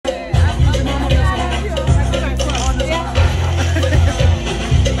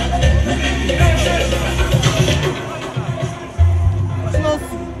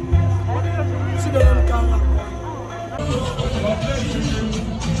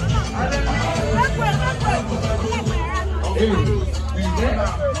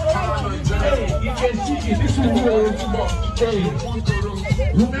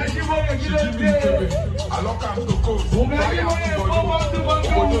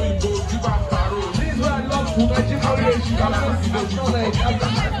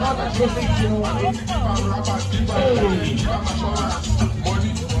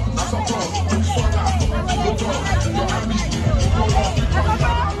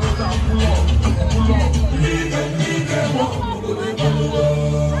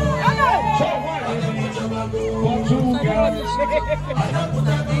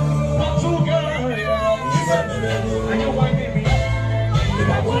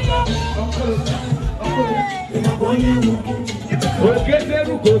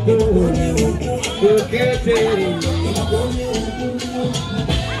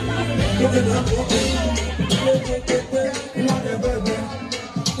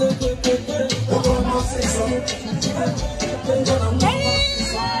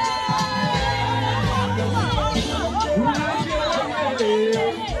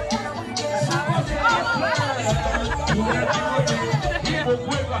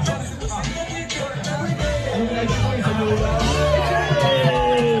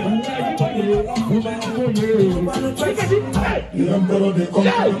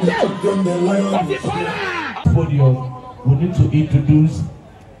We need to introduce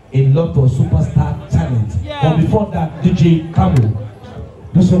a lot of superstar talent. But before that, DJ Camel,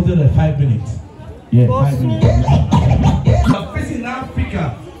 do something like 5 minutes. Yeah, 5 minutes. Facing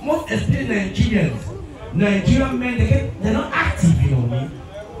Africa, most especially Nigerian men, they're not active, you know me.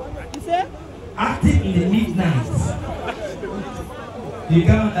 Active in the midnights. You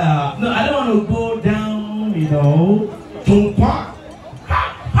can't, no, I don't want to go down, you know, to park.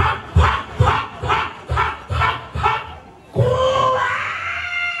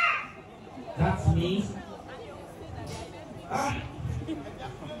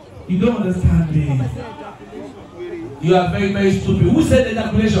 You don't understand me. You are very, very stupid. Who said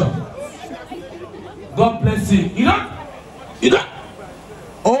ejaculation? God bless him. You don't?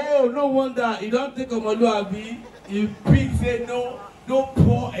 Oh, no wonder. You don't take Omoluabi. You pig say no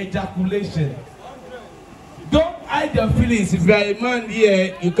poor ejaculation. Don't hide your feelings. If you are a man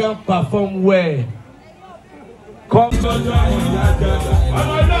here, you can't perform well. Come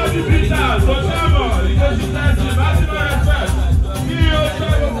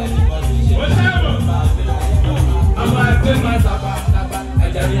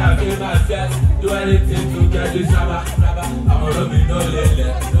do anything to get this saba. I'm gonna be no lele.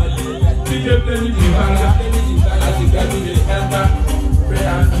 DJ play me the banga. As you get me the enter. Pray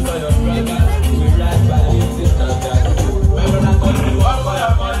and for your brother. We ride by the sister. My brother told me work for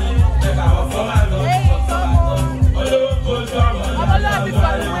your money. Make I work for my love. Omoluabi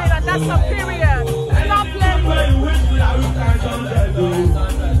for the win, and that's superior. Stop playing.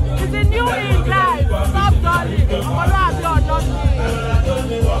 It's a new age life. Stop darling. Omoluabi or nothing.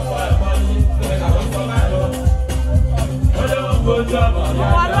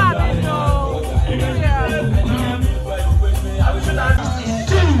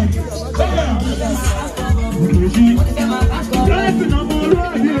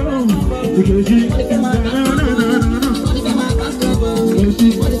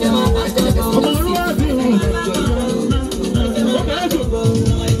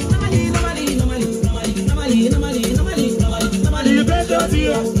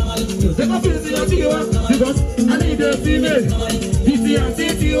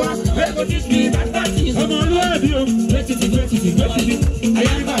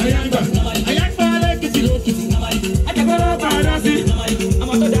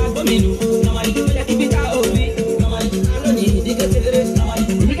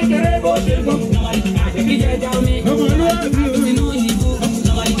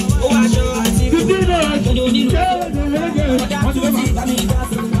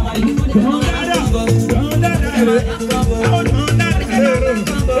 Let's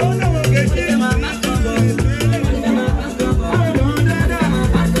go.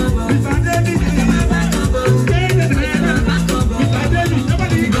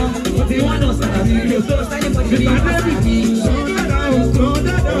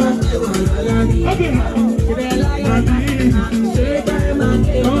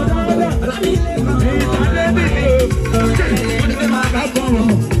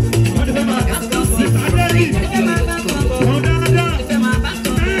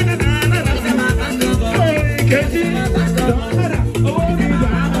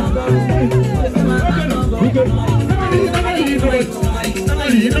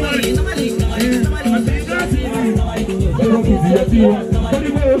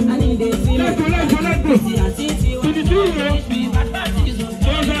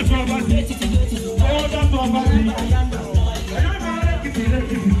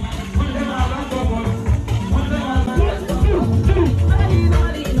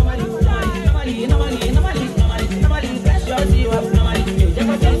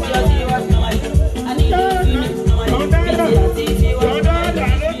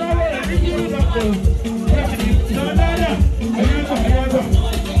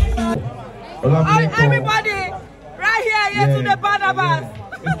 Everybody, right here to the Barnabas.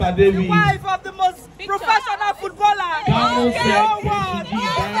 Mr. David. The wife of the most professional footballer. Glamours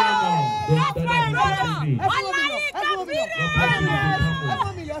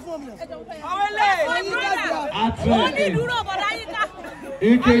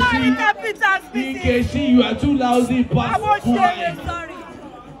Nkechi, you are too lousy. Sorry.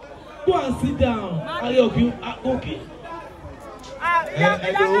 Go and sit down. Are you okay? Okay. The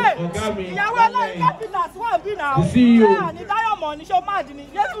CEO.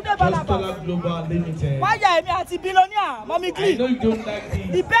 Global Limited. Why are you billionaire? Mommy I know you don't like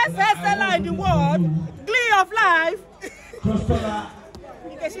the best bestseller in the world, Glee of Life.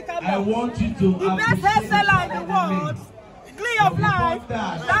 I want you to the best bestseller in the world, Glee of Life.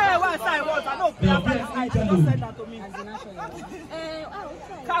 That's what I want. I know. Don't send that to me.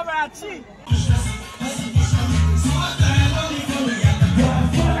 Camera chief.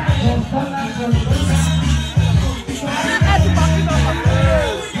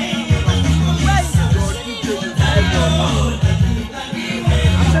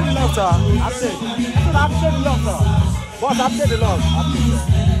 I've said the love, sir. Boss, I've said the love.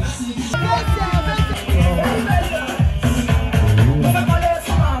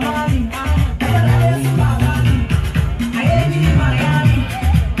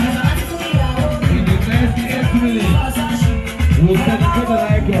 In the next 8 minutes, we'll celebrate the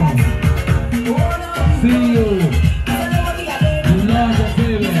icon. See you. The Lord of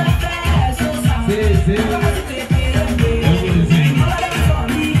Heaven. Say.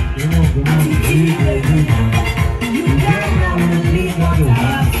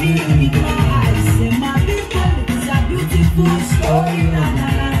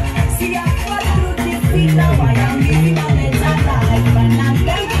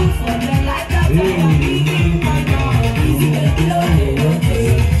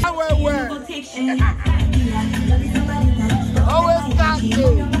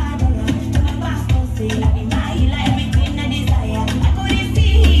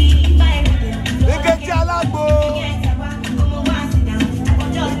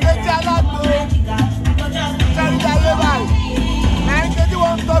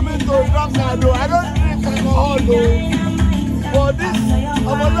 I don't drink alcohol though. For this,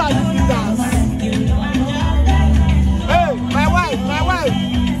 Omoluabi dance. Hey, my wife.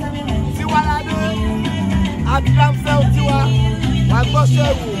 See what I do? I become self-tiwa. My boss,